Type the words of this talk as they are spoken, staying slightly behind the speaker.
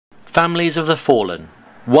Families of the fallen.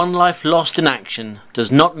 One life lost in action does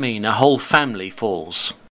not mean a whole family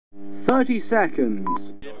falls. 30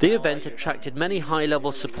 seconds. The event attracted many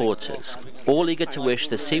high-level supporters, all eager to wish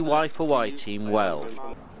the CY4Y team well.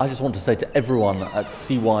 I just want to say to everyone at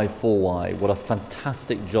CY4Y what a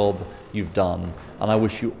fantastic job you've done, and I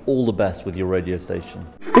wish you all the best with your radio station.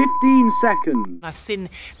 15 seconds. I've seen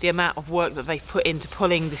the amount of work that they've put into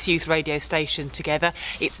pulling this youth radio station together.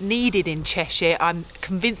 It's needed in Cheshire. I'm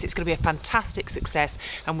convinced it's going to be a fantastic success,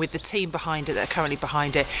 and with the team behind it that are currently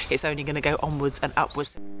behind it, it's only going to go onwards and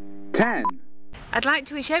upwards. 10. I'd like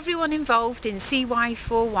to wish everyone involved in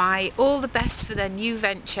CY4Y all the best for their new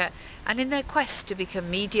venture and in their quest to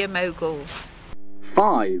become media moguls.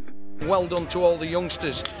 5. Well done to all the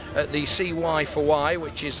youngsters at the CY4Y,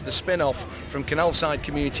 which is the spin-off from Canalside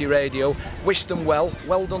Community Radio. Wish them well.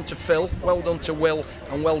 Well done to Phil, well done to Will,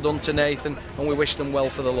 and well done to Nathan, and we wish them well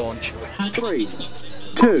for the launch. 3,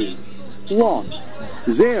 2, 1,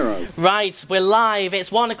 0. Right, we're live.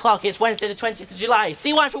 It's 1 o'clock. It's Wednesday the 20th of July.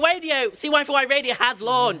 CY4Y Radio has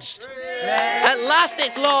launched. At last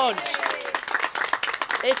it's launched.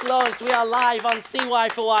 It's launched. We are live on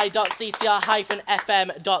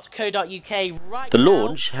cy4y.ccr-fm.co.uk right The now.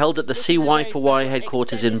 launch, held at the CY4Y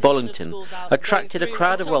headquarters in Bollington, attracted a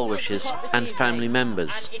crowd of well-wishers and family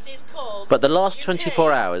members. But the last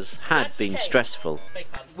 24 hours had been stressful.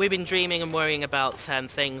 We've been dreaming and worrying about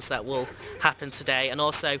things that will happen today, and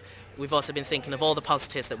also we've also been thinking of all the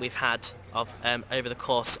positives that we've had over the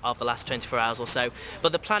course of the last 24 hours or so.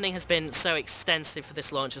 But the planning has been so extensive for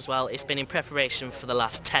this launch as well. It's been in preparation for the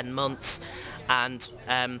last 10 months, and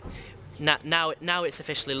now it's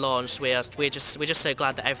officially launched. We're just so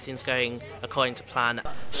glad that everything's going according to plan.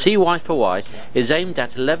 CY4Y is aimed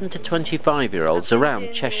at 11 to 25-year-olds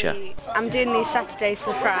around Cheshire. I'm doing the Saturday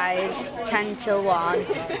surprise 10 till 1,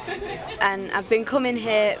 and I've been coming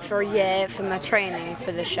here for a year for my training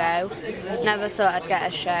for the show. Never thought I'd get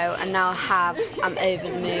a show, and now I have. I'm over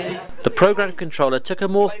the moon. The programme controller took a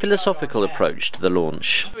more philosophical approach to the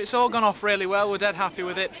launch. It's all gone off really well. We're dead happy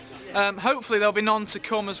with it. Hopefully there'll be none to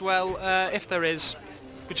come as well. If there is,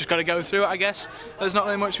 we just got to go through it, I guess. There's not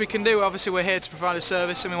really much we can do. Obviously we're here to provide a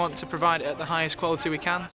service, and we want to provide it at the highest quality we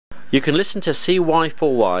can. You can listen to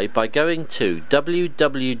CY4Y by going to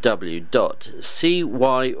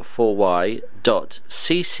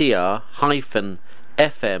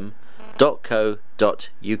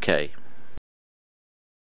www.cy4y.ccr-fm.co.uk.